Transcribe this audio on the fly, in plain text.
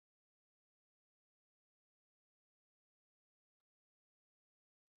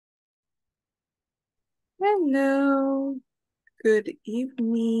Hello, good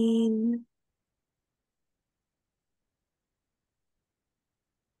evening.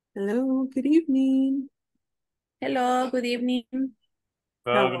 Hello, good evening. Hello, good evening.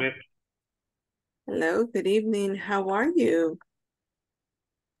 How are- Good. Hello, good evening. How are you?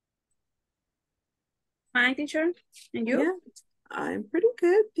 Fine, teacher. And you? Yeah, I'm pretty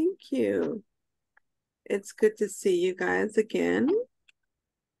good, thank you. It's good to see you guys again.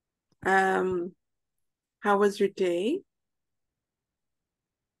 Um, how was your day?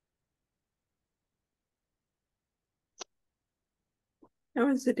 How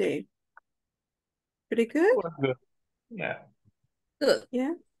was the day? Pretty good? Was good. Yeah. Good.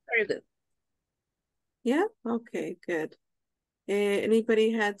 Yeah, Very good. yeah, okay, good.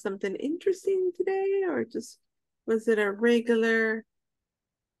 Anybody had something interesting today, or just was it a regular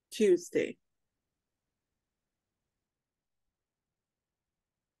Tuesday?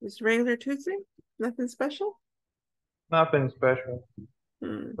 Just regular Tuesday? Nothing special? Nothing special.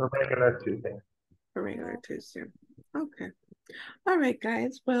 Hmm, A regular Tuesday. a regular Tuesday. Okay. All right,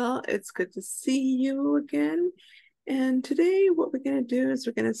 guys. Well, it's good to see you again. And today what we're going to do is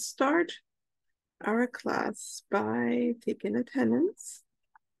we're going to start our class by taking attendance.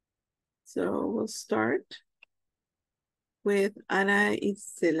 So we'll start with Ana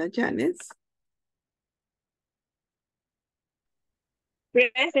Isela Llanes.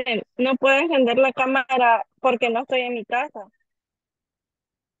 Present. No puedo encender la cámara porque no estoy en mi casa.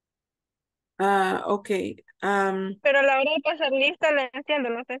 Okay. Pero a la hora de pasar lista la enciendo,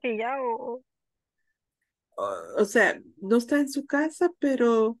 no sé si ya o... O sea, no está en su casa,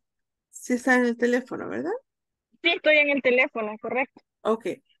 pero sí está en el teléfono, ¿verdad? Sí, estoy en el teléfono, correcto. Ok.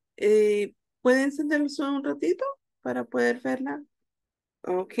 ¿Puede encenderlo un ratito para poder verla?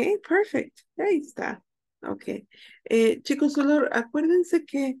 Ok, perfect. Ahí está. Ok. Chicos, solo acuérdense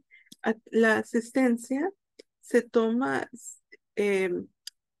que la asistencia se toma, em,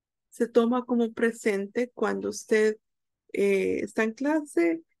 se toma como presente cuando usted está en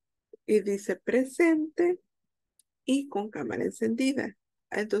clase y dice presente y con cámara encendida.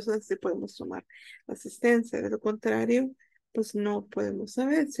 Entonces así podemos tomar asistencia. De lo contrario, pues no podemos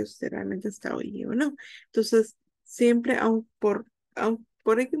saber si usted realmente está ahí o no. Entonces, siempre, aun por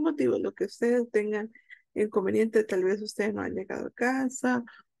X motivo, lo que ustedes tengan inconveniente, tal vez ustedes no han llegado a casa,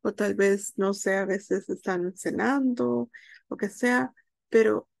 o tal vez, no sé, a veces están cenando, lo que sea,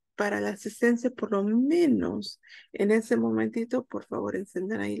 pero para la asistencia, por lo menos en ese momentito, por favor,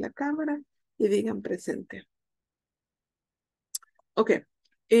 encendan ahí la cámara y digan presente. Ok.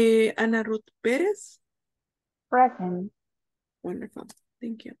 Ana Ruth Pérez. Present. Wonderful.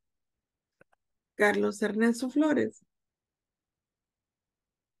 Thank you. Carlos Ernesto Flores.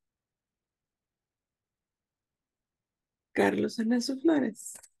 Carlos Ernesto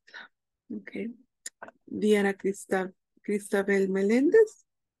Flores. Ok. Diana Cristabel Meléndez.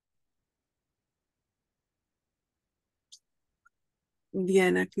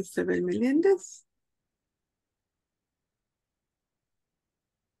 Diana Cristabel Meléndez.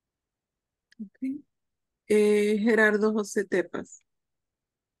 Ok. Gerardo José Tepas.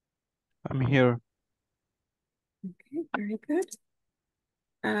 I'm here. Okay, very good.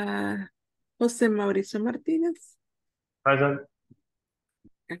 José Mauricio Martínez. Present.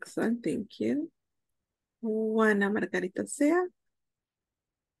 Excellent, thank you. Juana Margarita Sea.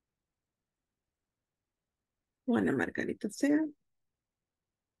 Juana Margarita Sea.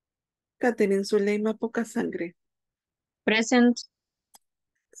 Catherine Zuleima Poca Sangre. Present.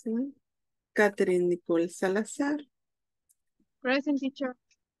 Excellent. Catherine Nicole Salazar. Present, teacher.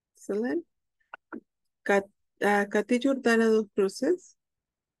 Excellent. Katy Jordana Dos Cruces.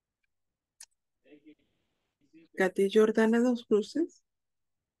 Katy Jordana Dos Cruces.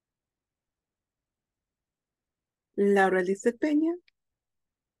 Laura Alice Peña.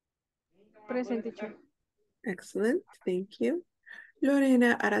 Present, teacher. Excellent. Thank you.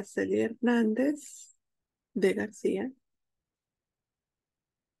 Lorena Araceli Hernández de García.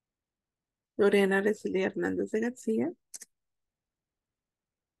 Lorena Araceli Hernández de García.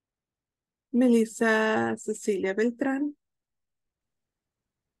 Melissa Cecilia Beltrán.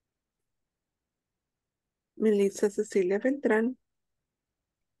 Melissa Cecilia Beltrán.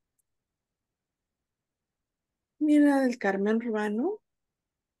 Mira del Carmen Ruano.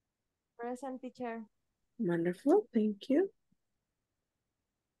 Present, teacher. Wonderful. Thank you.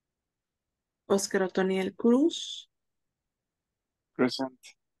 Oscar Otoniel Cruz. Present.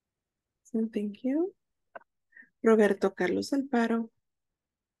 Thank you. Roberto Carlos Alparo.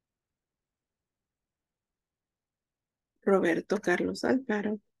 Roberto Carlos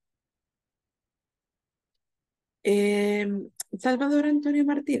Alparo. Salvador Antonio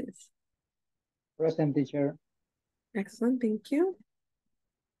Martínez. Present, teacher. Excellent, thank you.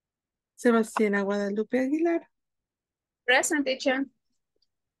 Sebastiana Guadalupe Aguilar. Present, teacher.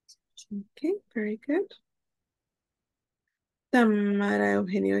 Okay, very good. Tamara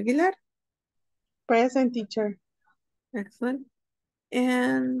Eugenio Aguilar. Present, teacher. Excellent.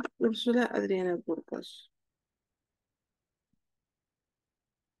 And Úrsula Adriana Burgos.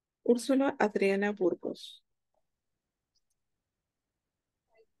 Úrsula Adriana Burgos.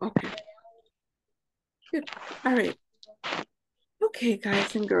 Okay. Good. All right. Okay,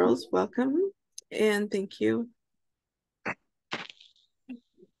 guys and girls, welcome and thank you.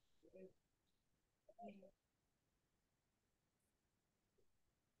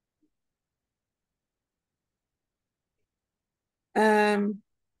 Um,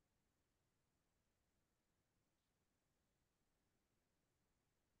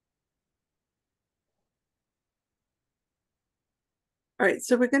 all right,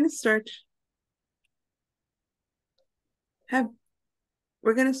 so we're going to start.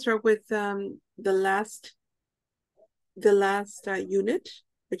 We're going to start with the last unit,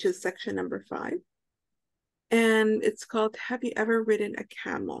 which is section number 5. And it's called, Have You Ever Ridden a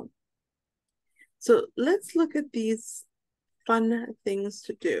Camel? So let's look at these fun things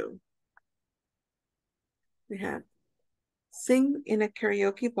to do. We have sing in a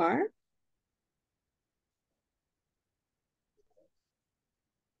karaoke bar.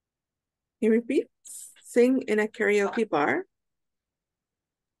 Can you repeat? Sing in a karaoke bar.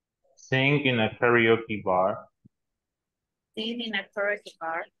 Sing in a karaoke bar. Sing in a karaoke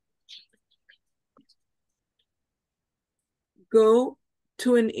bar. Go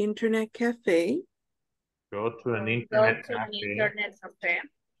to an internet cafe. Go to an Go internet to an cafe. internet cafe.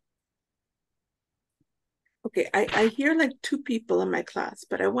 Okay, I hear like 2 people in my class,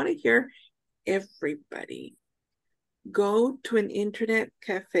 but I want to hear everybody. Go to an internet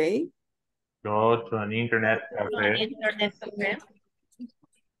cafe. Go to an internet An cafe. internet cafe.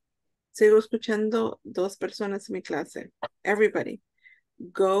 Sigo escuchando 2 personas en mi clase. Everybody.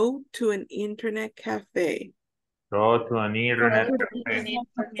 Go to an internet cafe. Go to an Go internet to cafe. an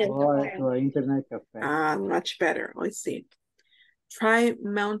internet Go cafe. to an internet cafe. Ah, much better. I see. Try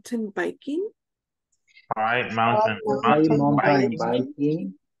mountain biking. Try mountain Try mountain biking.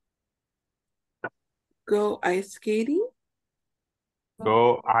 biking. Go ice skating.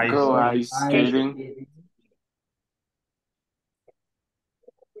 Go ice Go skating. ice skating.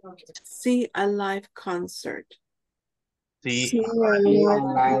 See a live concert. See See a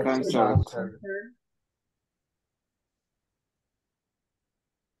live concert. concert.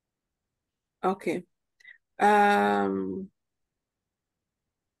 Okay. All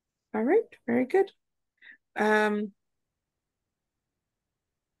right, very good. Any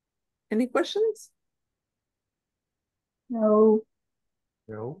questions? No.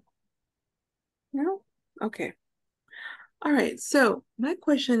 No. No? Okay. All right, so my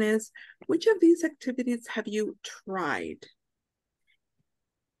question is, which of these activities have you tried?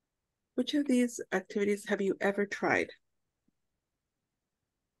 Which of these activities have you ever tried?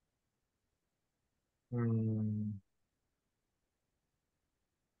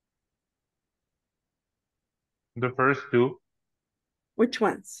 The first 2. Which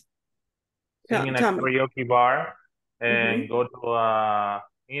ones? Sing in a Tell me. karaoke bar and Mhm. go to a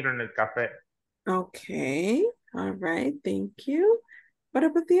internet cafe. Okay, all right, thank you. What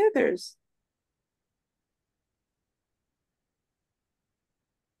about the others?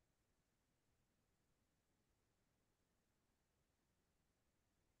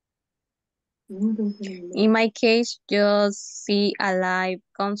 In my case, just see a live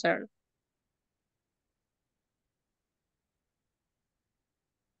concert.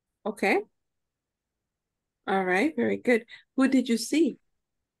 Okay. All right, very good. Who did you see?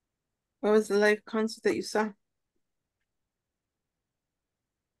 What was the live concert that you saw?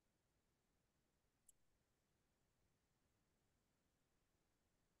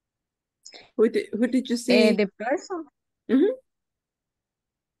 Who did you see? The person, Mm-hmm.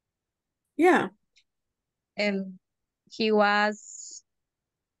 Yeah. he was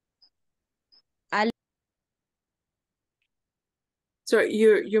Sorry,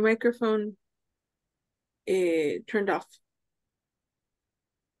 your microphone turned off.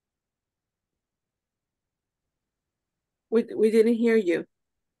 We didn't hear you.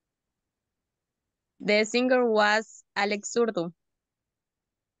 the singer was Alex Zurdo.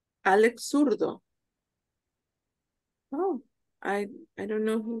 Alex Zurdo. Oh, I don't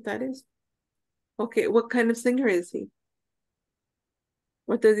know who that is. Okay, what kind of singer is he?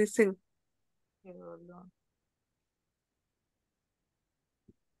 What does he sing?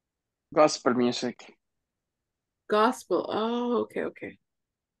 Gospel music. Gospel. Oh, okay.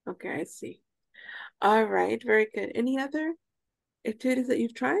 Okay, I see. All right, very good. Any other activities that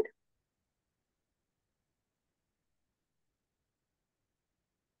you've tried?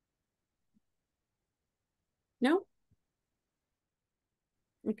 No?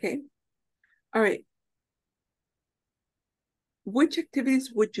 Okay. All right. Which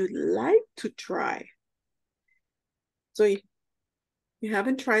activities would you like to try? So you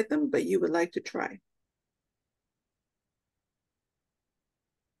haven't tried them, but you would like to try.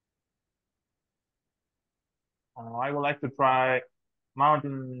 I would like to try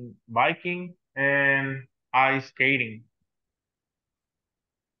mountain biking and ice skating.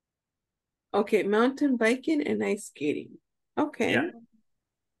 Okay, mountain biking and ice skating. Okay. Yeah.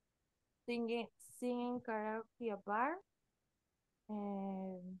 Singing karaoke bar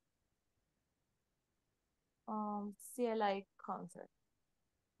and CLI concert.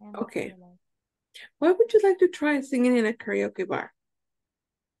 And Okay. CLI. Why would you like to try singing in a karaoke bar?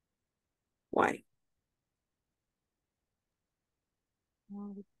 Why?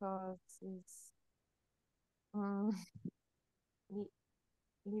 Because it's um,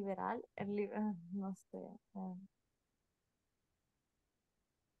 liberal, no sé.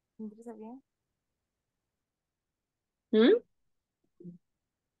 ¿Me interesa bien? Hmm?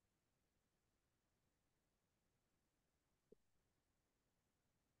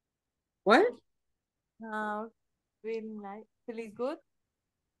 What? Feeling good.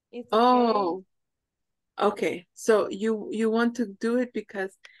 It's okay. Oh, okay. So you want to do it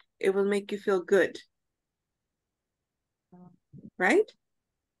because it will make you feel good, right?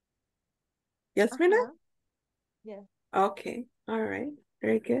 Yes, Rena? Yes. Okay. All right.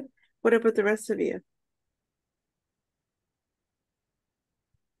 Very good. What about the rest of you?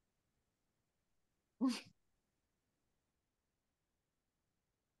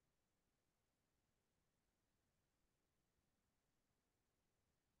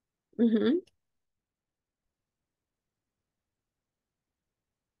 Mm-hmm.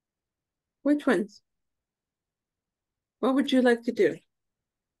 Which ones? What would you like to do?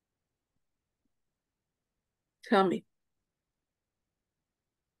 Tell me.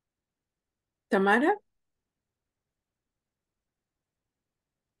 Tamara?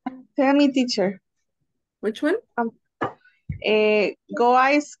 Tell me, teacher. Which one? Go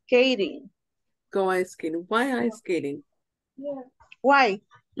ice skating. Go ice skating. Why ice skating? Why?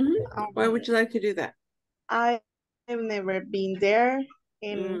 Mm-hmm. Why would you like to do that? I've never been there,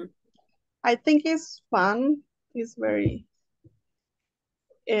 and Mm. I think it's fun. It's very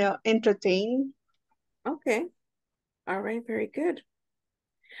entertaining. Okay. All right. Very good.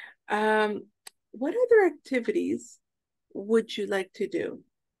 What other activities would you like to do?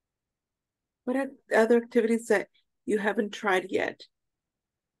 What are other activities that you haven't tried yet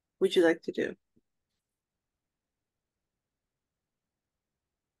would you like to do?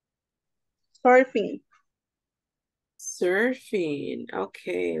 Surfing. Surfing.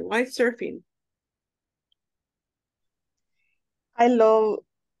 Okay. Why surfing? I love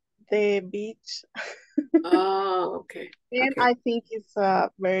the beach, Oh, okay. and Okay. I think it's a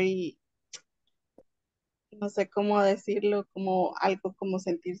very, no sé cómo decirlo, como algo como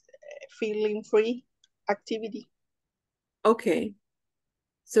sentirse feeling free activity. Okay.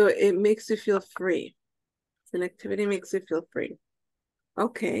 So it makes you feel free. It's an activity makes you feel free.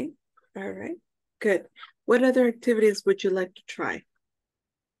 Okay. All right. Good. What other activities would you like to try?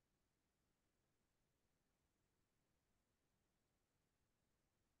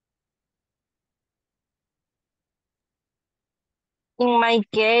 In my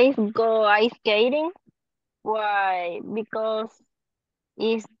case, go ice skating. Why? Because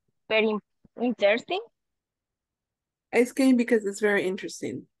it's very interesting. Ice skating because it's very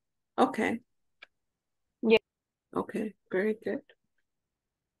interesting. Okay. Yeah. Okay. Very good.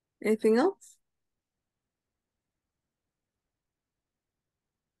 Anything else?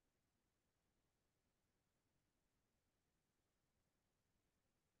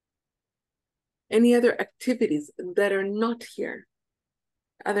 Any other activities that are not here?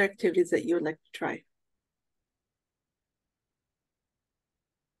 Other activities that you would like to try?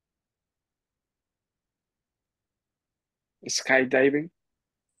 Skydiving.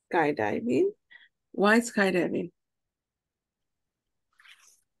 Skydiving. Why skydiving?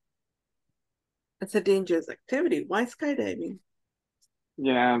 It's a dangerous activity. Why skydiving?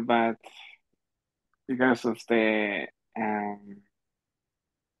 Yeah, but because of the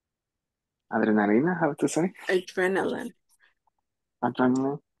adrenaline, how to say? Adrenaline.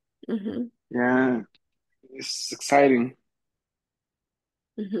 Adrenaline. Mm-hmm. Yeah, it's exciting.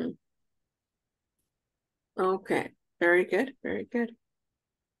 Mm-hmm. Okay. Very good. Very good.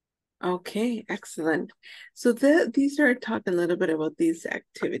 Okay, excellent. So these are talking a little bit about these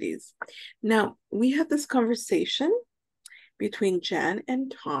activities. Now, we have this conversation between Jan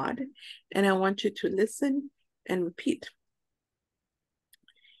and Todd, and I want you to listen and repeat.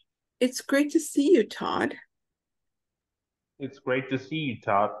 It's great to see you, Todd. It's great to see you,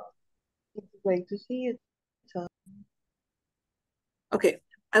 Todd. It's great to see you, Todd. Okay,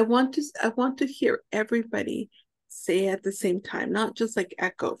 I want to hear everybody say at the same time, not just like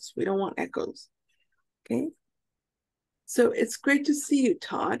echoes. We don't want echoes. Okay. So it's great to see you,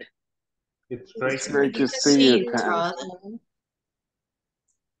 Todd. It's great to see you, Todd.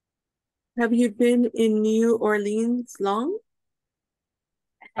 Have you been in New Orleans long?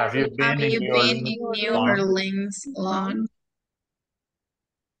 Have you been in New Orleans long?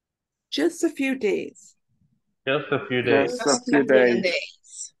 Just a few days. Just a few days. Just a few days.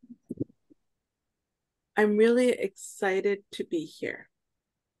 I'm really excited to be here.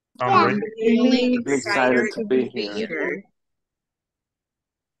 I'm really Excited to be here.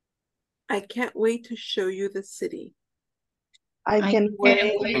 I can't wait to show you the city. I can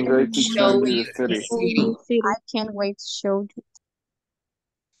wait I'm going to show you the city. I can't wait to show you.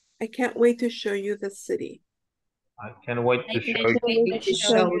 I can't wait to show you the city. I can't wait to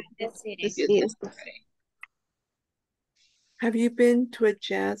show you. The city. Have you been to a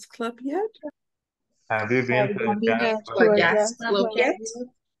jazz club yet? Have you been to a jazz club? yet?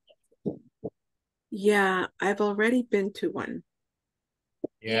 Yeah, I've already been to one.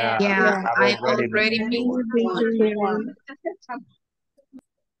 Yeah, Yeah, I've already been to one.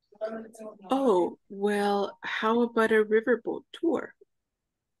 Oh, well, how about a riverboat tour?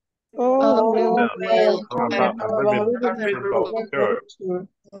 Oh, well, how about a riverboat tour?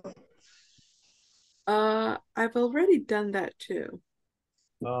 I've already done that too.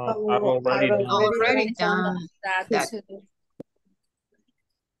 I've already done that too.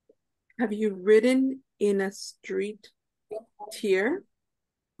 Have you ridden in a street tier?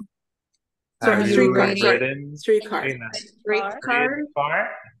 Have you Streetcar. ridden Streetcar. in a Streetcar. car?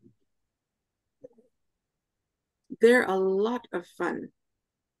 They're a lot of fun.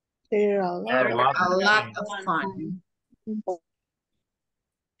 There are A lot of fun.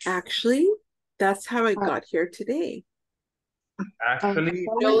 Actually, that's how I got here today.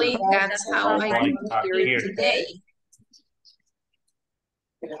 Actually, That's how I got here today.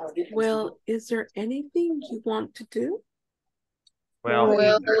 Well, is there anything you want to do? well,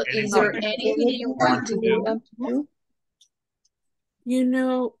 Is there anything you want to do? You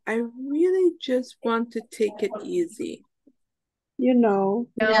know, I really just want to take it easy. You know.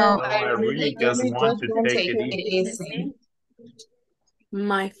 No, I really just want to take it easy.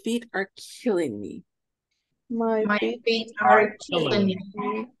 My feet are killing me. My feet are killing killing me.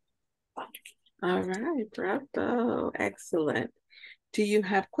 me. All right, bravo. Excellent. Do you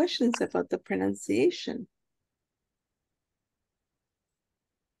have questions about the pronunciation?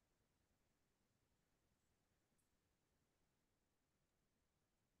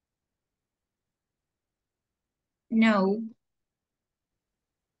 No.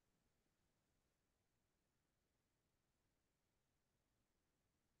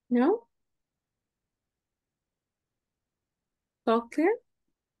 No? All clear?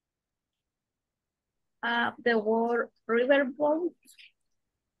 The word riverboat.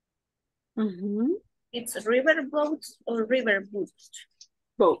 It's riverboat or riverboat?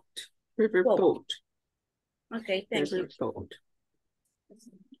 Boat. River boat. Okay, thank you. Boat.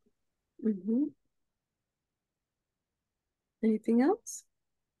 Anything else?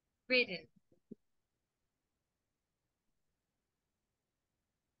 Reading.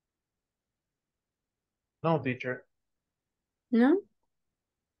 No, teacher. No?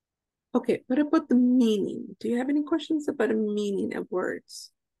 Okay, what about the meaning? Do you have any questions about the meaning of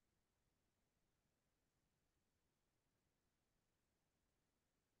words?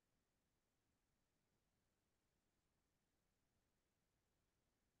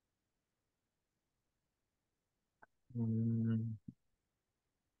 No.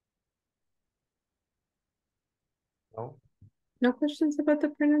 No questions about the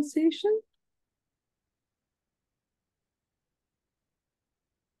pronunciation?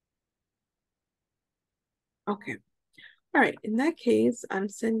 Okay. All right. In that case, I'm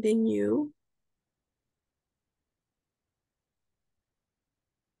sending you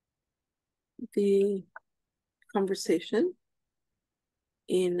the conversation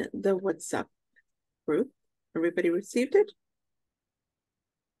in the WhatsApp group. Everybody received it?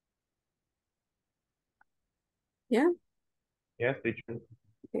 Yeah? Yes, teacher.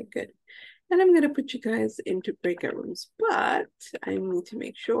 Okay, good. And I'm going to put you guys into breakout rooms, but I need to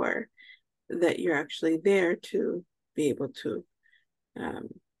make sure that you're actually there to be able to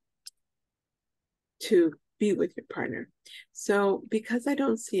to be with your partner. So because I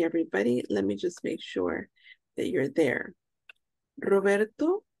don't see everybody, let me just make sure that you're there.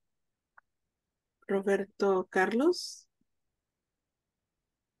 Roberto Carlos.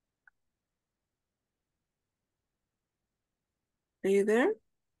 Are you there?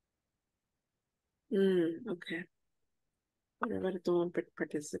 Okay. Roberto won't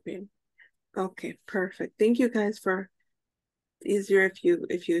participate. Okay, perfect. Thank you guys for easier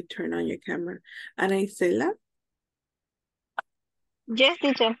if you turn on your camera. Ana Isela, Yes,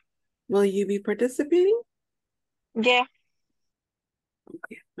 teacher. will you be participating? Yeah.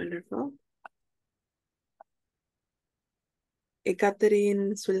 Okay, wonderful.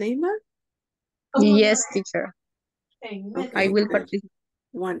 Catherine Suleima? Yes, teacher. Okay, I will good. participate.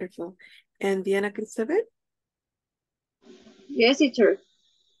 Wonderful. And Diana Cristabel? Yes, teacher.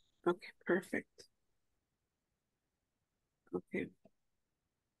 Okay, perfect. Okay.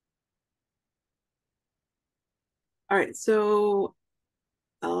 All right, so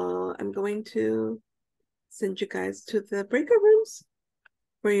I'm going to send you guys to the breakout rooms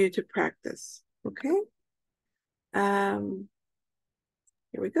for you to practice, okay?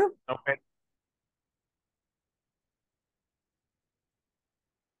 Here we go. Okay.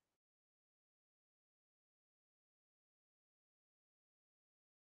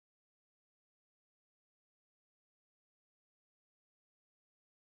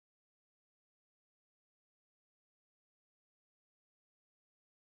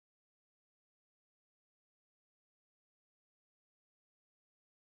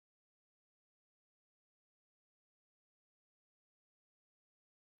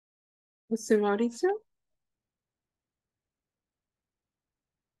 Mr. Mauricio?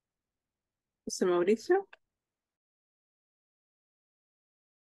 Mr. Mauricio?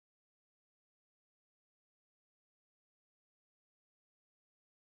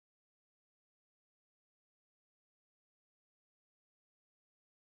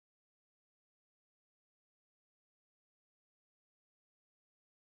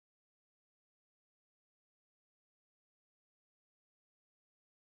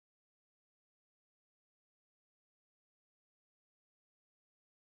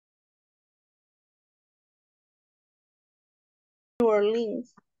 New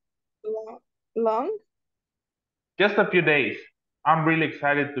Orleans. Long? Just a few days. I'm really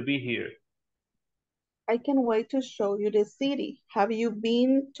excited to be here. I can't wait to show you the city. Have you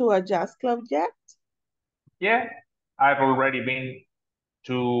been to a jazz club yet? Yeah, I've already been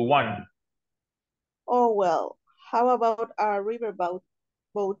to one. Oh, well, how about a riverboat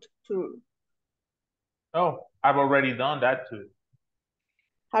boat tour? Oh, I've already done that too.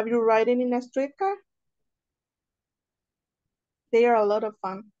 Have you ridden in a streetcar? They are a lot of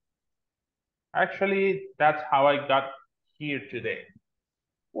fun. Actually, that's how I got here today.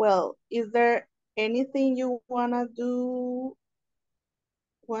 Well, is there anything you want to do?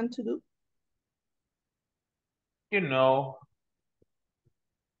 You know,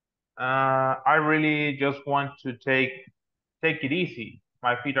 I really just want to take it easy.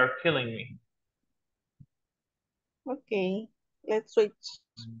 My feet are killing me. Okay, let's switch.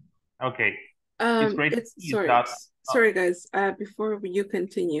 Okay. It's great to see you, Todd. Sorry guys, before you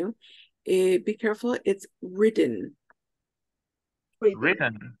continue, be careful, it's ridden.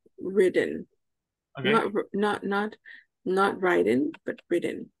 Written. Ridden. Okay. Not ridden, but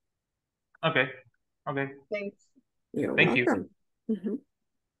ridden. Okay. Okay. Thanks. You're Thank welcome. You.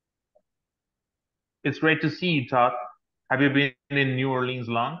 It's great to see you, Todd. Have you been in New Orleans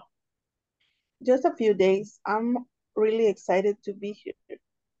long? Just a few days. I'm really excited to be here.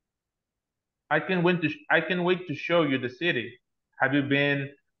 I can wait to show you the city. Have you been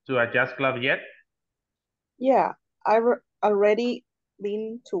to a jazz club yet? Yeah, I've already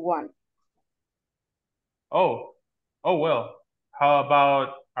been to one. Oh well. How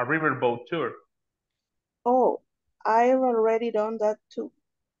about a riverboat tour? Oh, I've already done that too.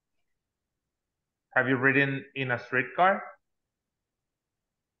 Have you ridden in a streetcar?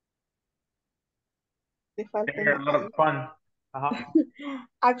 They're a lot of fun.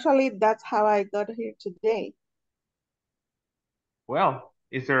 Actually, that's how I got here today. Well,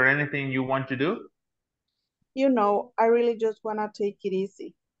 is there anything you want to do? You know, I really just want to take it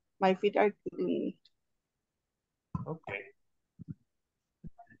easy. My feet are killing me. Okay.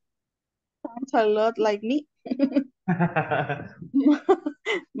 Sounds a lot like me.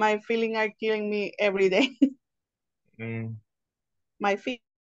 My feelings are killing me every day. My feet.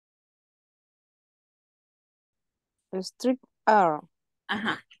 Street are.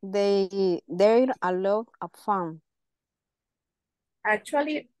 They're a lot of fun.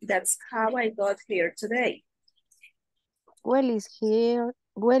 Actually, that's how I got here today. Well is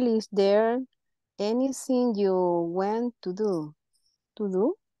there Anything you want to do? To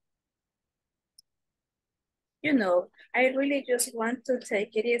do? You know, I really just want to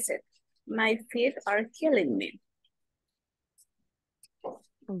take it easy. My feet are killing me.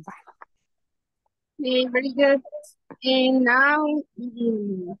 Okay, very good. And now,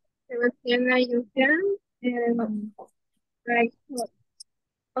 Sebastiana, you can. And right.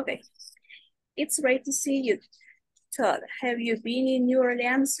 Okay, it's great to see you. Todd, have you been in New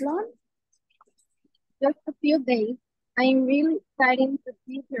Orleans long? Just a few days. I'm really excited to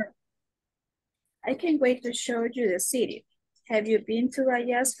be here. I can't wait to show you the city. Have you been to a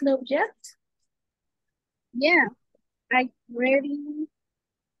jazz club yet? Yeah, I've already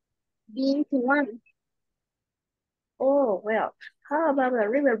been to one. Oh, well, how about a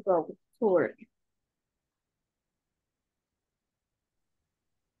riverboat tour?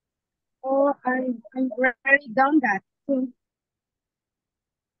 Oh, I'm already done that too.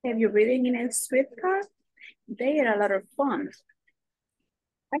 Have you ridden in a streetcar? They are a lot of fun.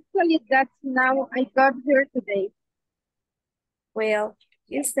 Actually, that's now I got here today. Well,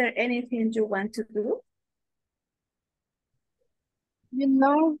 is there anything you want to do? You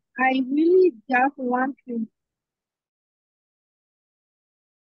know, I really just want to.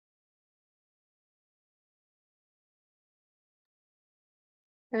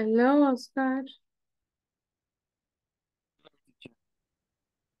 Hello, Oscar.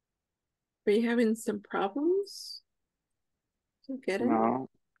 Are you having some problems to get in? No,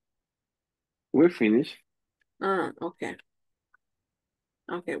 we're finished. Okay.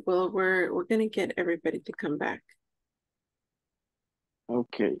 Okay, well, we're gonna get everybody to come back.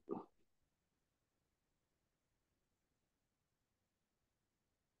 Okay.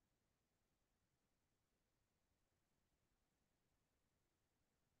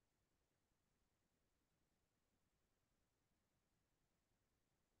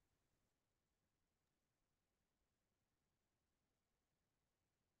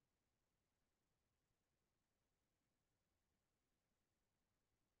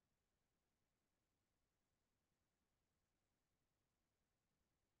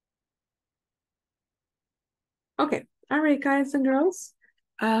 Okay, all right, guys and girls.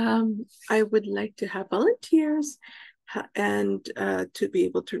 I would like to have volunteers and to be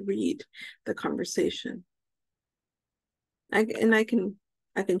able to read the conversation. I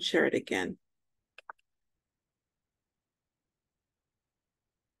can share it again.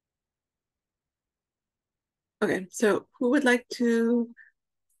 Okay, so who would like to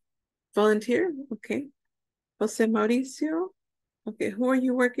volunteer? Okay, Jose Mauricio. Okay, who are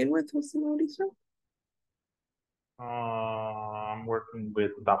you working with, Jose Mauricio? I'm working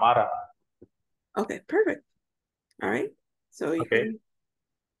with Damara. Okay, perfect. All right, so you can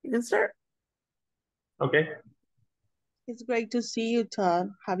start. Okay. It's great to see you,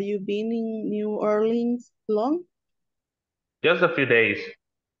 Todd. Have you been in New Orleans long? Just a few days.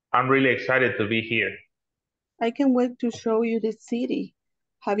 I'm really excited to be here. I can't wait to show you the city.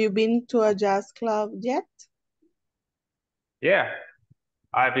 Have you been to a jazz club yet? Yeah,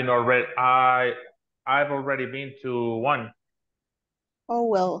 I've already been to one. Oh,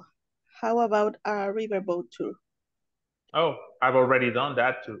 well, how about a riverboat tour? Oh, I've already done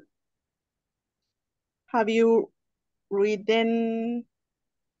that too. Have you ridden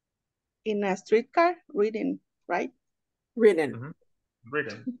in a streetcar? Ridden, right? Ridden. Mm-hmm.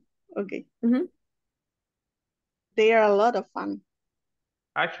 Ridden. Okay. Mm-hmm. They are a lot of fun.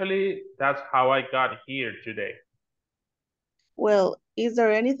 Actually, that's how I got here today. Well, is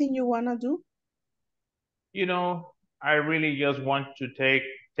there anything you want to do? You know, I really just want to take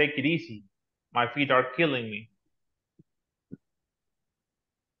it easy. My feet are killing me.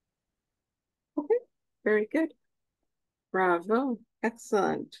 Okay, very good. Bravo,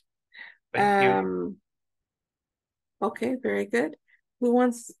 excellent. Thank you. Okay, very good. Who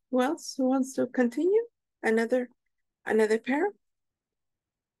else who wants to continue? Another pair?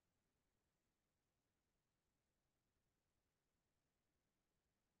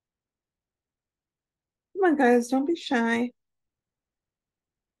 Come on, guys, don't be shy.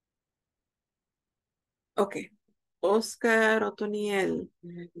 Okay, Oscar Otoniel.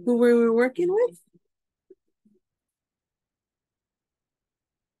 Who were we working with?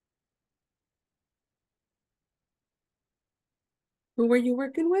 Who were you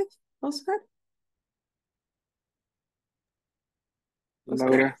working with, Oscar?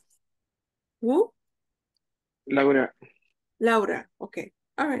 Laura. Who? Laura. Laura. Okay.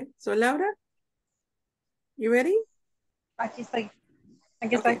 All right. So Laura, you ready? Aquí estoy.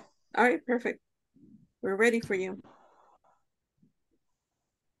 Aquí Okay. estoy. All right. Perfect. We're ready for you.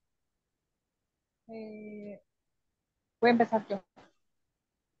 Voy a empezar yo.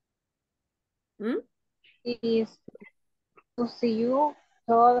 Is to see you.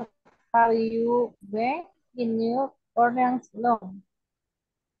 So have you been in New Orleans long?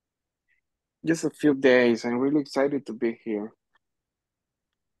 Just a few days. I'm really excited to be here.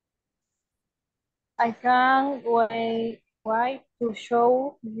 I can't wait to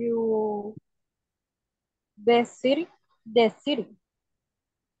show you the city. The city.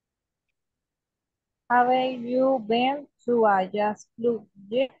 Have you been to a jazz club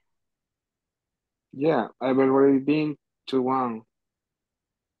yet? Yeah, I've already been to one.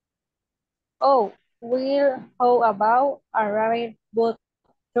 Oh, well, how about a rabbit boat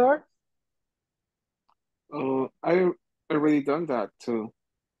tour? I already done that too.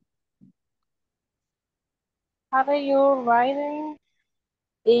 Have you ridden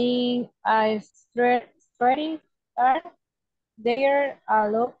in a street car? They're a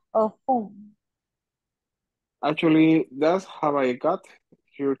lot of fun. Actually, that's how I got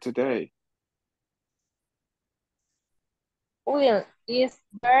here today. Will, is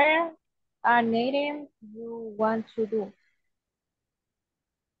there anything you want to do?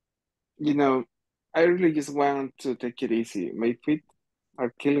 You know, I really just want to take it easy. My feet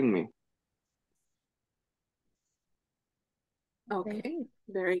are killing me. Okay,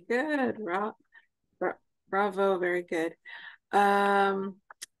 very good. Bravo, very good. All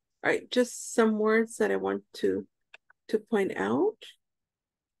right, just some words that I want to point out.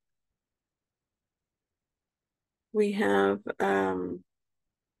 We have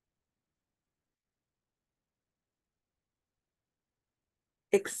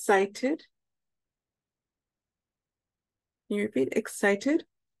excited. Can you repeat? Excited.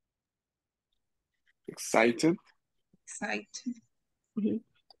 Excited. Excited.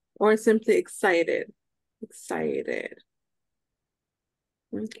 Or simply excited. Excited.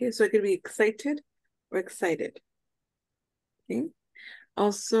 Okay, so it could be excited or excited. Okay.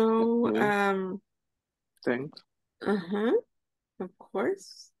 Also, Thanks. of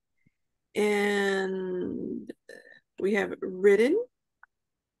course. And we have written.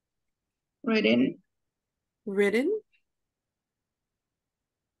 Written. Written.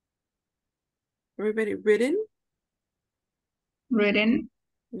 Everybody written. Written.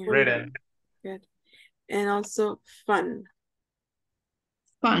 Yeah. Written. Good. And also fun.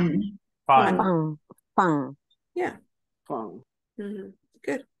 Fun. Fun. Yeah. Fun.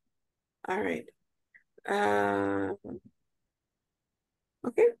 Good. All right.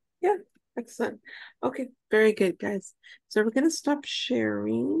 Okay. Yeah. Excellent. Okay. Very good, guys. So we're going to stop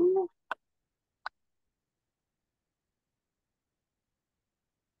sharing.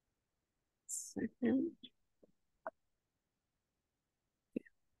 Second.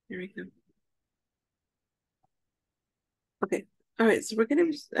 There we go. Okay. All right. So we're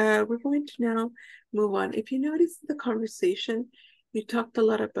going to now move on. If you notice the conversation, you talked a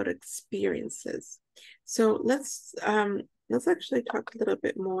lot about experiences. So let's actually talk a little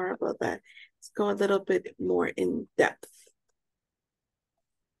bit more about that. Let's go a little bit more in depth.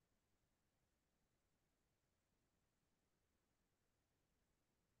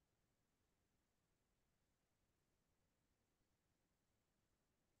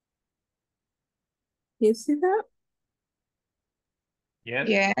 You see that? Yes.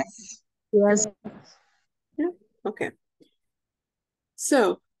 Yes. Yes. Yeah. Okay.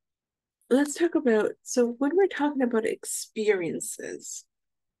 So let's talk about, so when we're talking about experiences,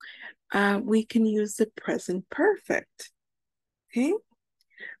 we can use the present perfect. Okay.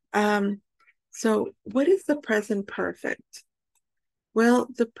 So what is the present perfect? Well,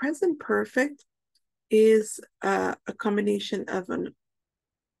 the present perfect is a combination of an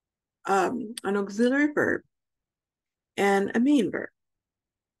auxiliary verb and a main verb.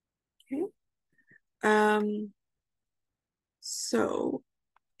 Okay. So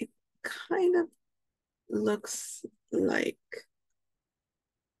it kind of looks like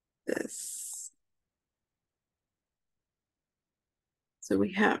this. So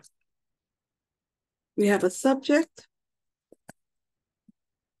we have a subject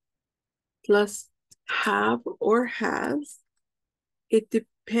plus have or has. It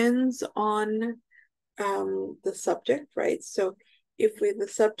depends on the subject, right? So if the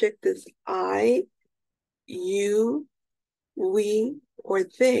subject is I, you, we, or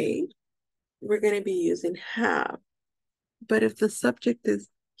they, we're going to be using have. But if the subject is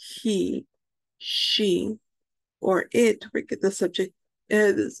he, she, or it, we're going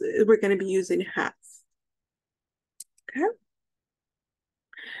to be using has. Okay.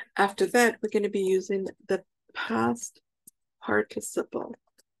 After that, we're going to be using the past participle.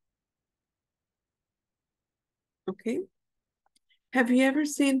 Okay. Have you ever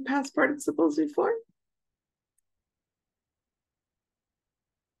seen past participles before?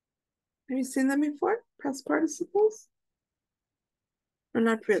 Have you seen them before? Past participles? Or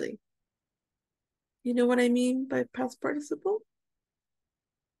not really? You know what I mean by past participle?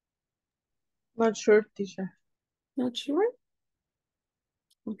 Not sure, teacher. Not sure?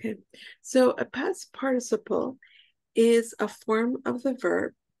 Okay, so a past participle is a form of the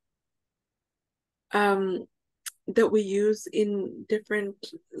verb that we use in different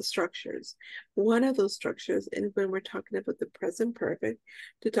structures. One of those structures is when we're talking about the present perfect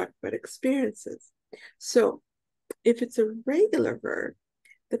to talk about experiences. So if it's a regular verb,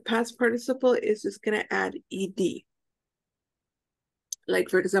 the past participle is just going to add ed. Like,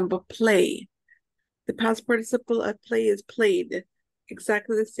 for example, play. The past participle of play is played,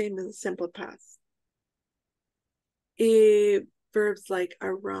 exactly the same as the simple past. Verbs like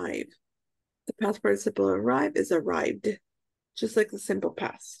arrive. The past participle arrive is arrived, just like the simple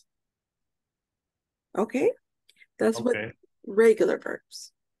past. Okay? That's what regular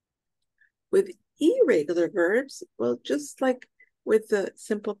verbs. With irregular verbs, well, just like with the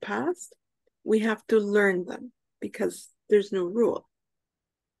simple past, we have to learn them because there's no rule.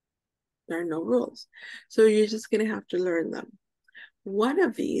 There are no rules. So you're just going to have to learn them. One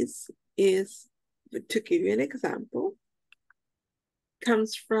of these is, to give you an example,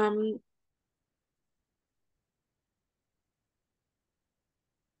 comes from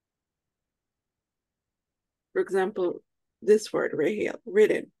for example, this word right here,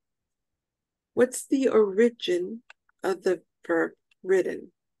 written. What's the origin of the verb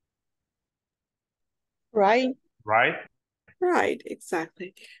written? Right. Right. Ride,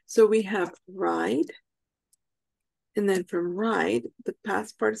 exactly. So we have ride, and then from ride, the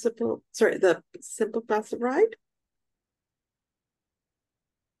past participle, sorry, the simple past of ride.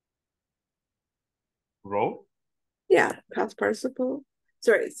 Wrote. Yeah, past participle,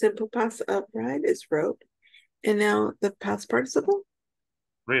 sorry, simple past of ride is wrote. And now the past participle?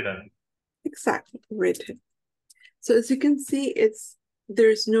 Written. Exactly, written. So as you can see,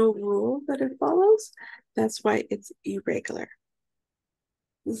 there's no rule that it follows. That's why it's irregular.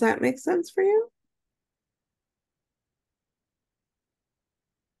 Does that make sense for you?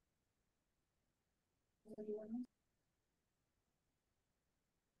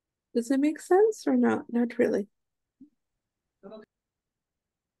 Does it make sense or not? Not really.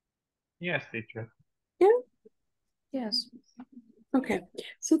 Yes, teacher. Yeah? Yes. Okay,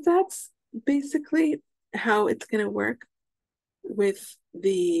 so that's basically how it's going to work with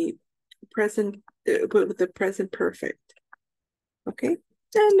the present, with the present perfect. Okay,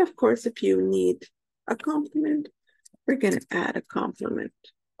 and of course, if you need a complement, we're going to add a complement.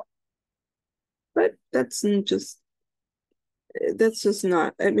 But that's just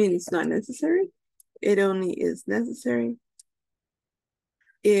not, I mean, it's not necessary. It only is necessary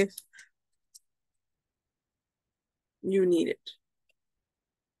if you need it.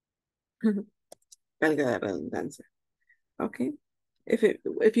 Valga la redundancia. Okay,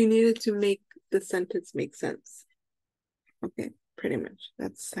 if you needed to make the sentence make sense. Okay, pretty much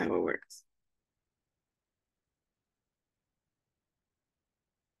that's how it works.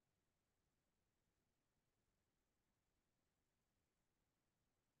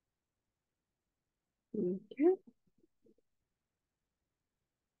 Okay.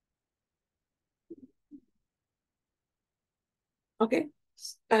 Okay.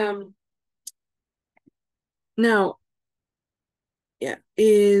 Now, yeah,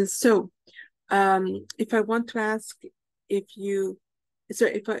 if I want to ask if you,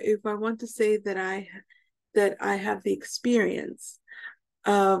 sorry, if I want to say that I have the experience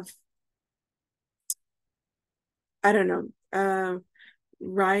of, I don't know,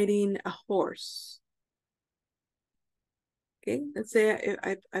 riding a horse. Okay, let's say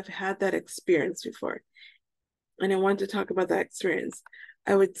I've had that experience before, and I want to talk about that experience.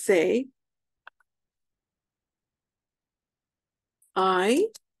 I would say, I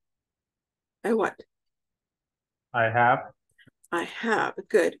what? I have. I have,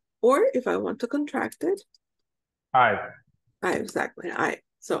 good. Or if I want to contract it, I. Exactly, I.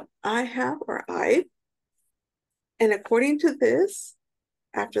 So I have or I. And according to this,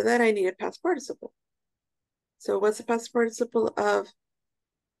 after that, I need a past participle. So what's the past participle of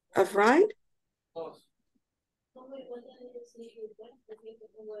ride?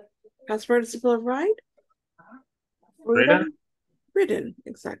 Past participle of ride? Written. Ridden,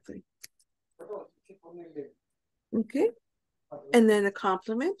 exactly. Okay. And then a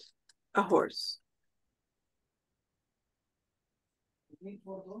complement, a horse. Do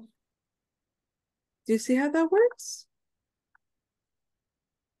you see how that works?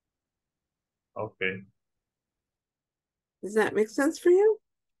 Okay. Does that make sense for you?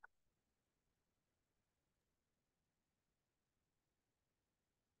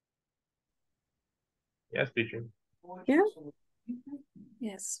 Yes, teacher. Yeah.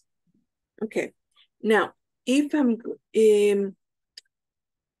 Yes. Okay. Now, if I'm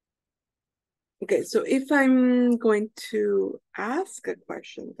okay, so if I'm going to ask a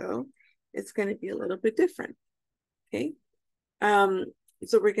question though, it's going to be a little bit different. Okay.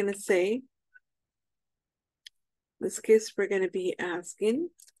 So we're going to say, in this case, we're going to be asking,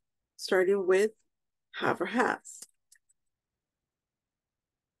 starting with have or has.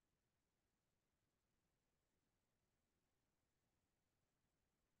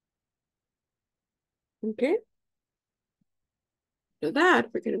 Okay. For that,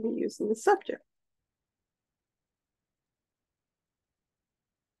 we're going to be using the subject.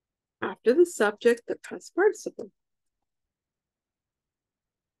 After the subject, the past participle.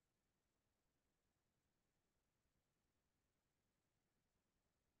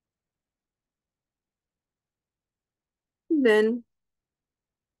 And then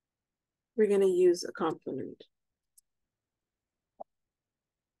we're going to use a complement.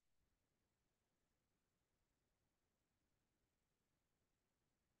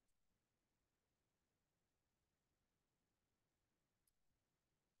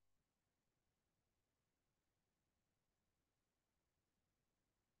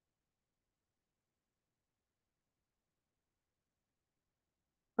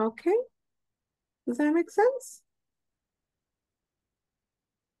 Okay. Does that make sense?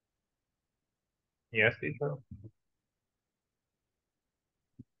 Yes, teacher.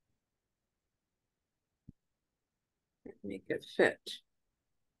 Make it fit.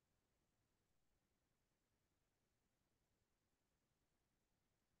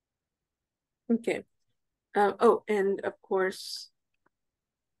 Okay. Oh, and of course,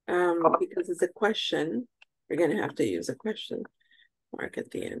 because it's a question, we're going to have to use a question mark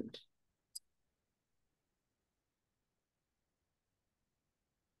at the end.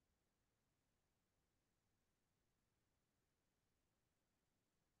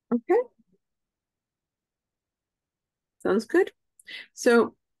 Okay. Sounds good.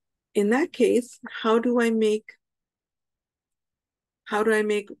 So in that case, how do I make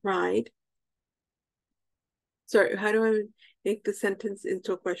ride? Sorry, how do I make the sentence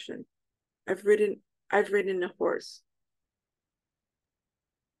into a question? I've ridden a horse.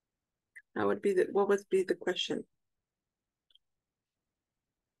 That would be what would be the question?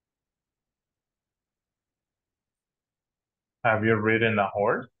 Have you ridden a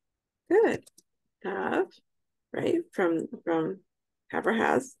horse? Good. Have, right? From have or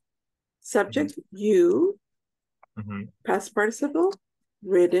has. Subject, you. Past participle,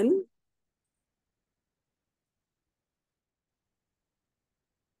 ridden.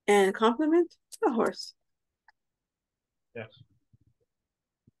 And complement, a horse. Yes.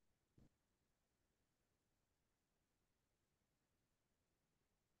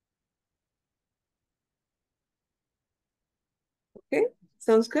 Okay,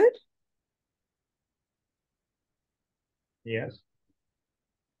 sounds good? Yes.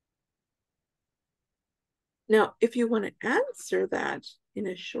 Now, if you want to answer that in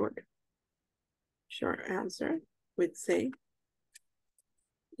a short answer, we'd say,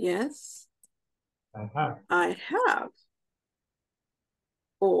 yes, I have.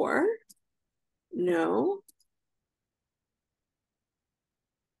 Or, no,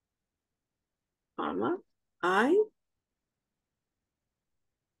 comma, I.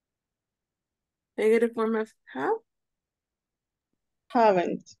 Negative form of have?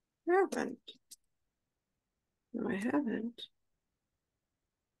 Haven't. Haven't. No, I haven't.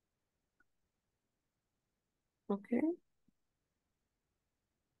 Okay.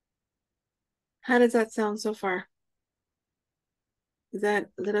 How does that sound so far? Is that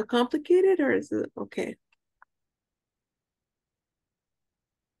a little complicated or is it okay?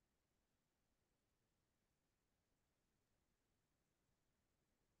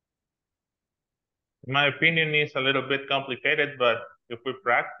 In my opinion, it's a little bit complicated, but if we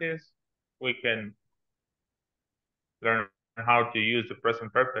practice, we can learn how to use the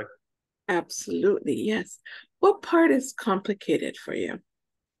present perfect. Absolutely, yes. What part is complicated for you?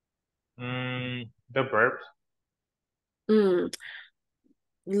 The verbs.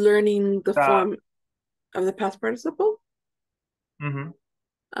 Learning the form of the past participle?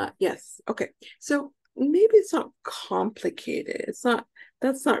 Yes, okay. So maybe it's not complicated.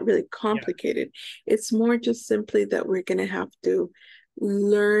 That's not really complicated. Yeah. It's more just simply that we're going to have to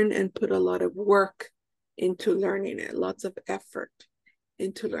learn and put a lot of work into learning it, lots of effort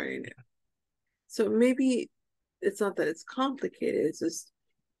into learning it. So maybe it's not that it's complicated, it's just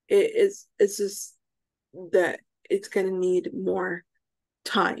it's just that it's going to need more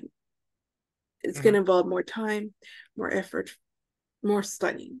time. It's going to involve more time, more effort, more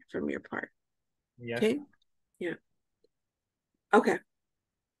studying from your part. Yes. Okay. Yeah. Okay.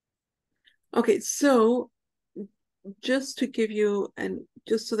 Okay, so just to give you, and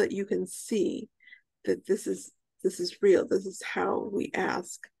just so that you can see that this is real, this is how we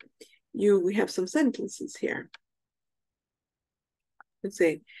ask. We have some sentences here. Let's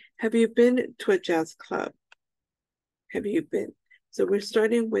say, have you been to a jazz club? Have you been? So we're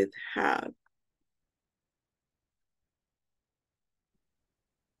starting with have.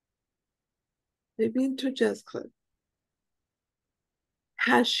 Have you been to a jazz club?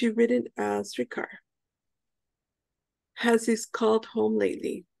 Has she ridden a streetcar? Has he called home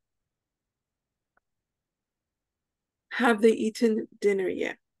lately? Have they eaten dinner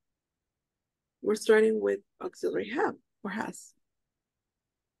yet? We're starting with auxiliary have or has.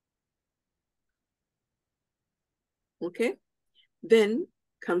 Okay, then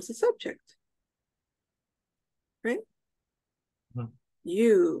comes the subject, right? Mhm.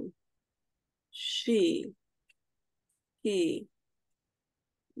 You, she, he,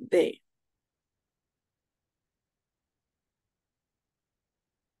 they.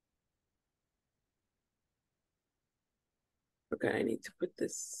 Okay, I need to put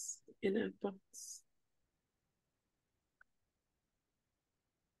this in a box.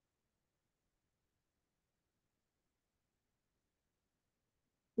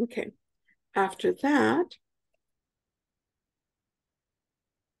 Okay, after that,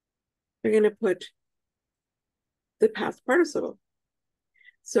 we're going to put the past participle.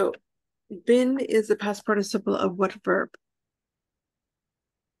 So, been is the past participle of what verb?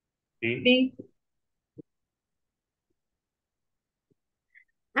 Be.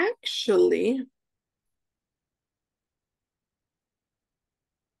 Actually,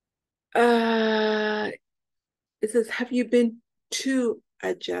 it says, have you been to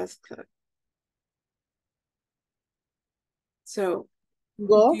a jazz club? So,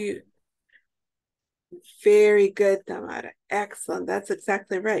 Go. very good, Tamara. Excellent. That's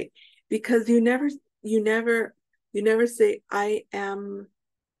exactly right. Because you never say I am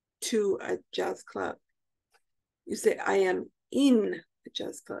to a jazz club. You say I am in a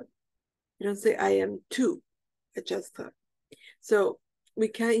jazz club. You don't say I am to a jazz club. So we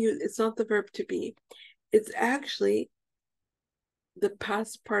can't use, it's not the verb to be. It's actually the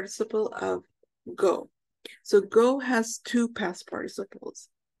past participle of go. So go has two past participles.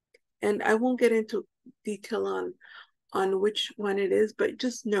 And I won't get into detail on which one it is, but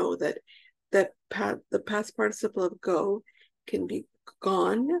just know that the past participle of go can be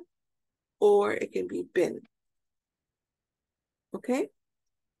gone or it can be been. Okay?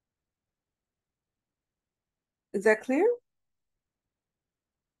 Is that clear?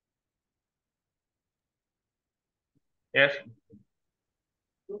 Yes.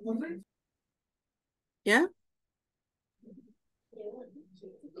 Yeah?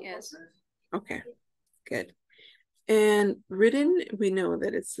 Yes. Okay, good. And written, we know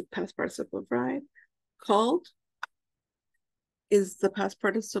that it's the past participle of ride. Called is the past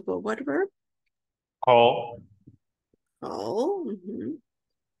participle of what verb? Call. Call.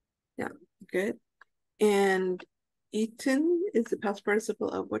 Yeah, good. And eaten is the past participle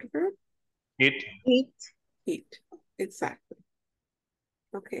of what verb? Eat. Eat. Exactly.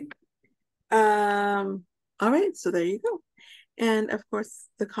 Okay. All right, so there you go. And of course,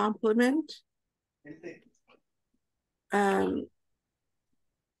 the complement. The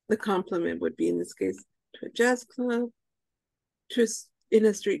complement would be, in this case, to a jazz club, to in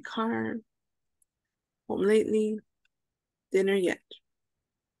a streetcar, home lately, dinner yet.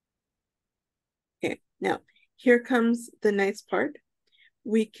 Okay, now here comes the nice part.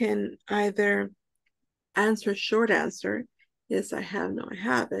 We can either answer short answer, yes, I have, no, I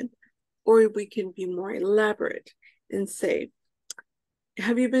haven't, or we can be more elaborate and say,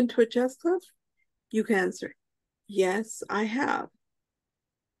 have you been to a jazz club? You can answer, yes, I have.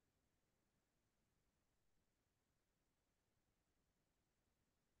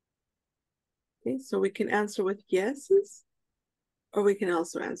 Okay, so we can answer with yeses, or we can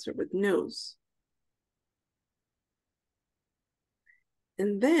also answer with no's.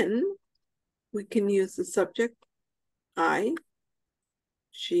 And then we can use the subject, I,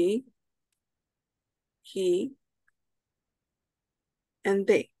 she, he, and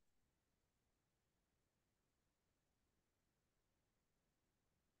they.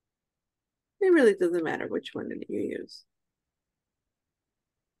 It really doesn't matter which one that you use.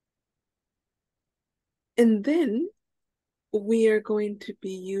 And then we are going to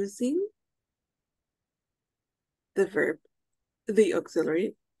be using the verb, the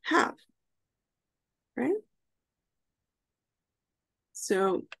auxiliary have, right?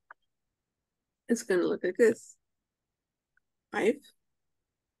 So it's going to look like this. I've,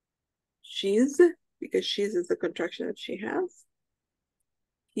 She's, because she's is the contraction of she has.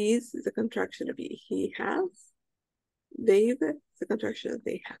 He's is a contraction of he has. They've is a contraction of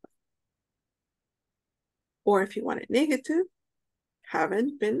they have. Or if you want it negative,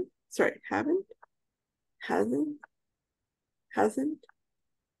 haven't been, sorry, haven't, hasn't,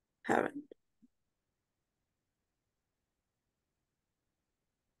 haven't.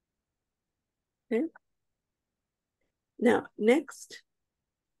 Okay. Now, next,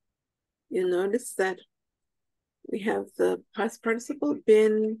 you'll notice that we have the past participle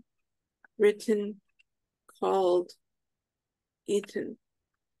been, written, called, eaten.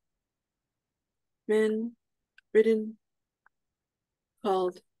 Been, written,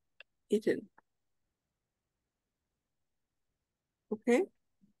 called, eaten. Okay?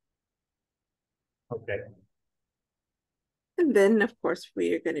 Okay. And then, of course,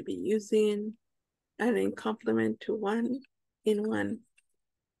 we are going to be using adding complement to one, in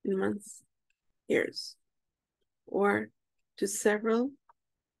months, years, or to several,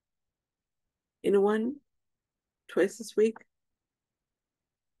 in one, twice this week,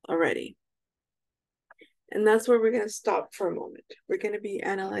 already. And that's where we're going to stop for a moment. We're going to be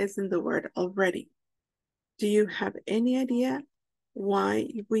analyzing the word already. Do you have any idea why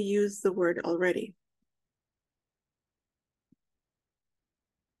we use the word already?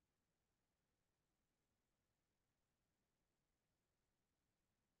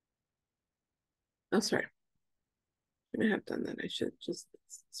 Oh, sorry. I have done that. I should just,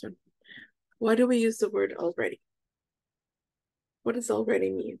 sorry. Why do we use the word already? What does already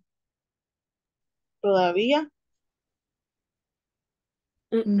mean? Todavía.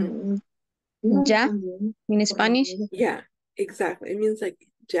 Ya, in Spanish. Yeah, exactly. It means like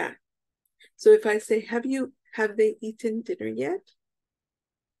ya. So if I say, have they eaten dinner yet?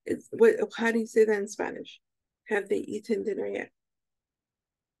 It's what, how do you say that in Spanish? Have they eaten dinner yet?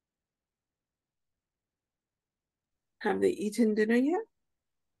 Have they eaten dinner yet?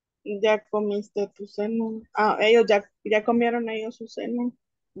 Ya comiste tu cena. Ah, ellos ya comieron ellos su cena.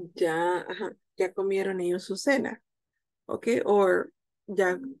 Ya, ya comieron ellos su cena. Okay, or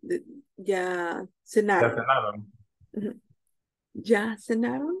ya cenaron. Ya cenaron. Ya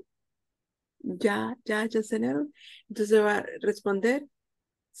cenaron. Ya cenaron. Entonces va a responder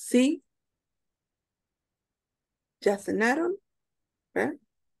sí. Ya cenaron. ¿Verdad?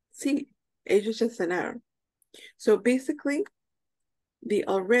 Sí, ellos ya cenaron. So basically, the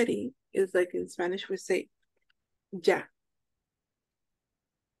already is like in Spanish we say ya.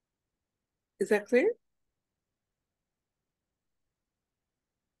 Is that clear?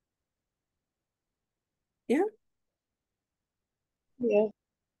 Yeah? Yeah.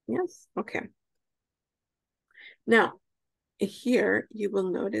 Yes, okay. Now, here you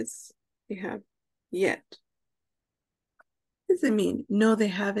will notice you have yet. What does it mean? No, they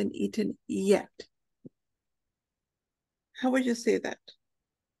haven't eaten yet. How would you say that?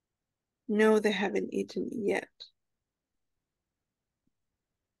 No, they haven't eaten yet.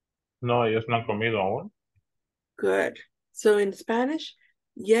 No, ellos no han comido aún. Good. So in Spanish,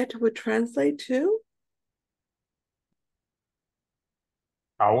 yet would translate to?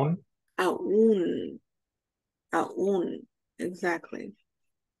 Aún. Aún. Aún. Exactly.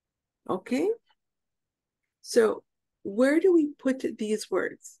 Okay. So where do we put these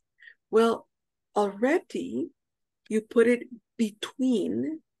words? Well, already you put it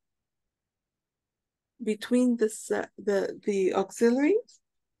between the auxiliary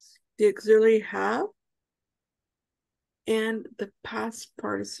have, and the past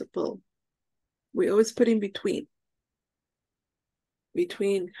participle. We always put in between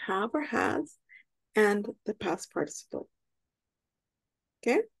have or has and the past participle.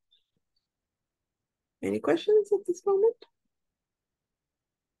 Okay? Any questions at this moment?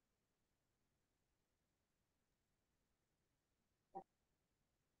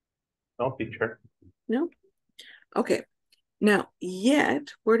 No, teacher. No? Okay. Now,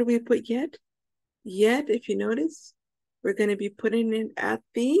 yet, where do we put yet? Yet, if you notice, we're going to be putting it at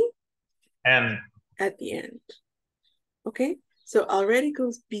the And at the end. Okay? So already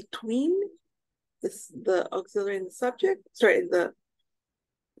goes between the auxiliary and the subject, sorry,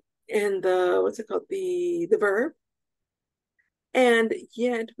 and the what's it called? The verb. And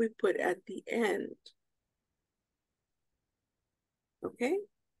yet we put at the end. Okay?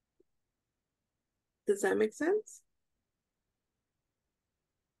 Does that make sense?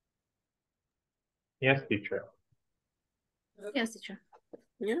 yes, teacher. Yes, teacher.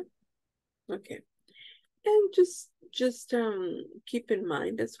 Yeah? Okay. And just keep in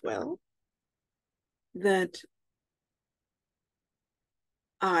mind as well that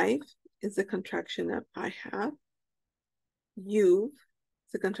I've is a contraction of I have. You've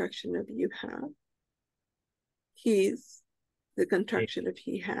the contraction of you have. He's, the contraction of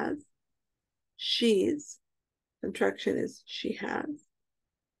he has. She's, contraction is she has.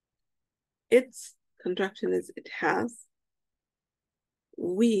 Its, contraction is it has.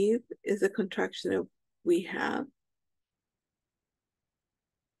 We've is a contraction of we have.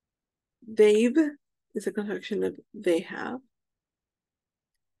 They've is a contraction of they have.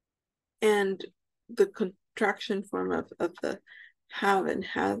 And the contraction form of the have and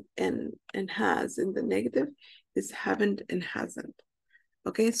has in the negative is haven't and hasn't.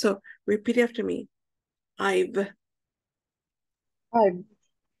 Okay, so repeat after me. I've. I,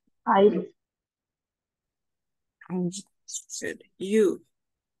 Good. You've.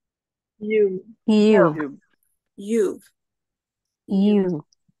 You. You. You've. You.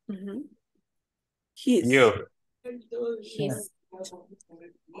 He's. You.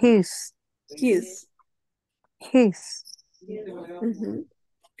 His. His. His.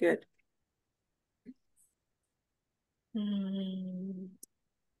 Good.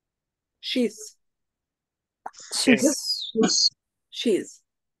 She's. She's. She's.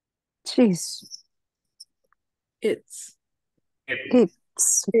 She's. It's. It's.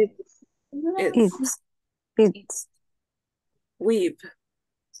 It's. It's. We've.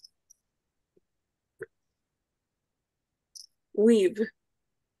 We've.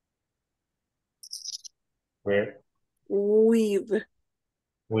 Where? We've.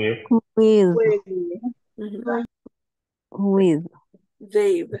 With. With. With.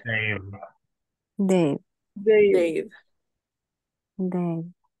 They've. Name. They. They've. They.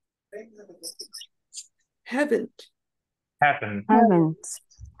 Haven't. Happened. Haven't.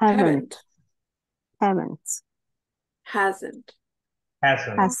 Haven't. Haven't. Hasn't.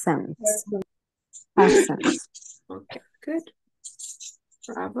 Hasn't. Hasn't. Hasn't. Okay, good.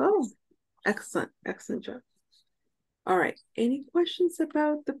 Bravo. Excellent. Excellent job. All right. Any questions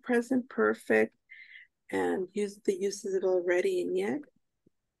about the present perfect and the uses of already and yet?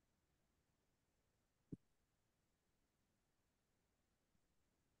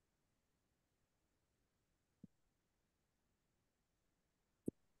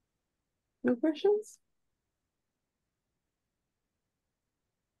 No questions?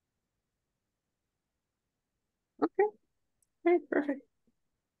 Okay. All right, perfect.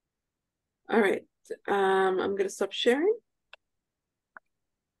 All right. I'm going to stop sharing.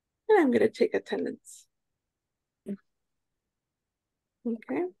 And I'm going to take attendance.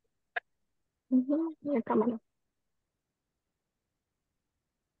 Okay. Yeah, come on.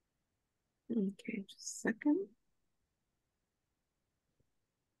 Okay, just a second.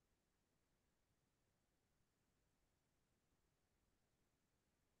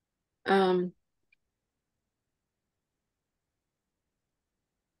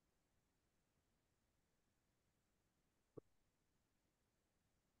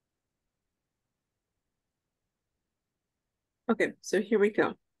 Okay, so here we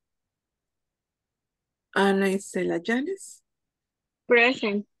go. Ana Isela Llanes.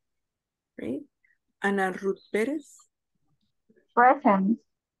 Present. Great. Ana Ruth Pérez. present,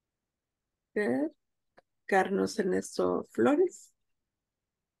 Good. Carlos Ernesto Flores.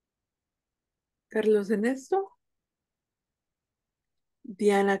 Carlos Ernesto.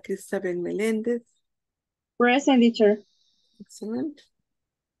 Diana Cristabel Meléndez. Present, teacher. Excellent.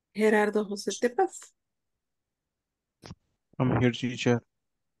 Gerardo José Tepas. I'm here, teacher.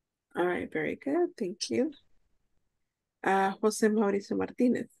 All right, very good. Thank you. José Mauricio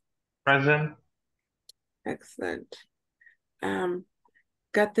Martínez. Present. Excellent.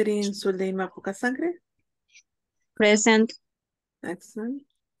 Catherine Zuleima Pocasangre. Present. Excellent.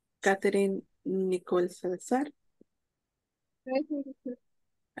 Catherine Nicole Salazar.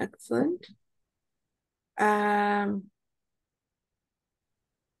 Excellent.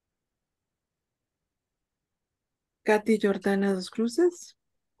 Katy Jordana Dos Cruces.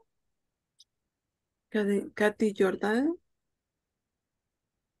 Katy Jordana.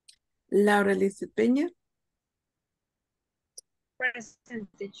 Laura Lizeth Peña. Present,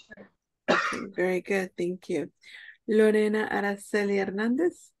 teacher. Okay, very good. Thank you. Lorena Araceli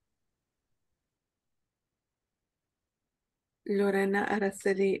Hernández. Lorena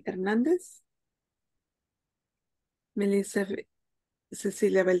Araceli Hernández. Melissa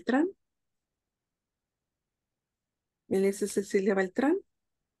Cecilia Beltrán. Melissa Cecilia Beltrán.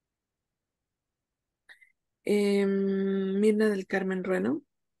 Mirna del Carmen Rueno.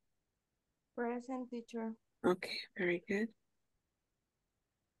 Present, teacher. Okay, very good.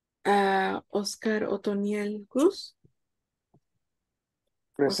 Oscar Otoniel Cruz.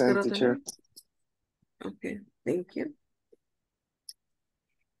 Present, Oscar teacher. Otoniel. Okay, thank you.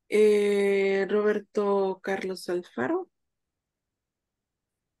 Roberto Carlos Alfaro.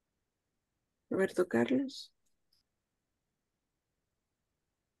 Roberto Carlos.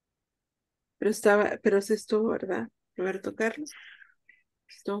 Pero sí estuvo, ¿verdad? Roberto Carlos.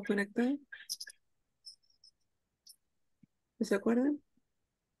 ¿Estuvo conectado? ¿No se acuerdan?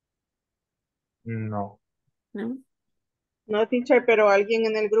 No. ¿No? No, teacher, pero alguien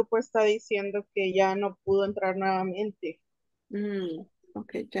en el grupo está diciendo que ya no pudo entrar nuevamente.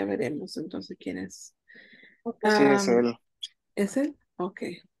 Ok, ya veremos entonces quién es. Sí, es Um, él. ¿Es él? Ok,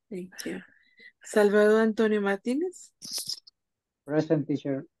 thank you. Salvador Antonio Martínez. Present,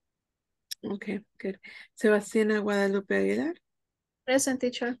 teacher. Ok, good. Sebastiana Guadalupe Aguilar. Present,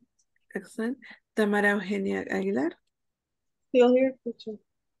 teacher. Excellent. Tamara Eugenia Aguilar. Still here, teacher.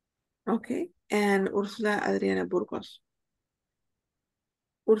 Okay. And Úrsula Adriana Burgos.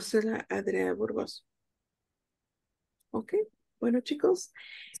 Úrsula Adriana Burgos. Okay. Bueno, chicos,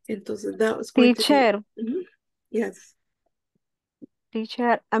 entonces that was going to be. Teacher, Yes.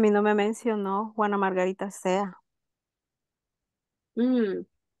 teacher, a mí no me mencionó Juana Margarita Sea. Mm,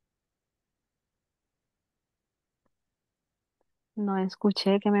 No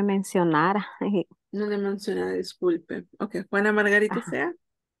escuché que me mencionara. no le mencioné, disculpe. Okay. Juana Margarita Ajá. Sea.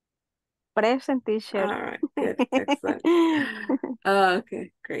 Present, teacher. All right. Good. Excellent.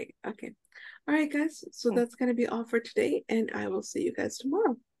 Okay. Great. Okay. All right, guys. So that's going to be all for today, and I will see you guys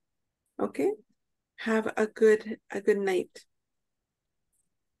tomorrow. Okay. Have a good night.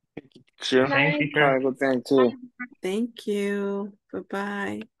 Sure. Thank you, Have teacher. a good time too. Thank you.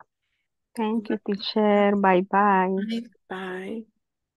 Bye-bye. Thank you, teacher. Bye bye. Bye.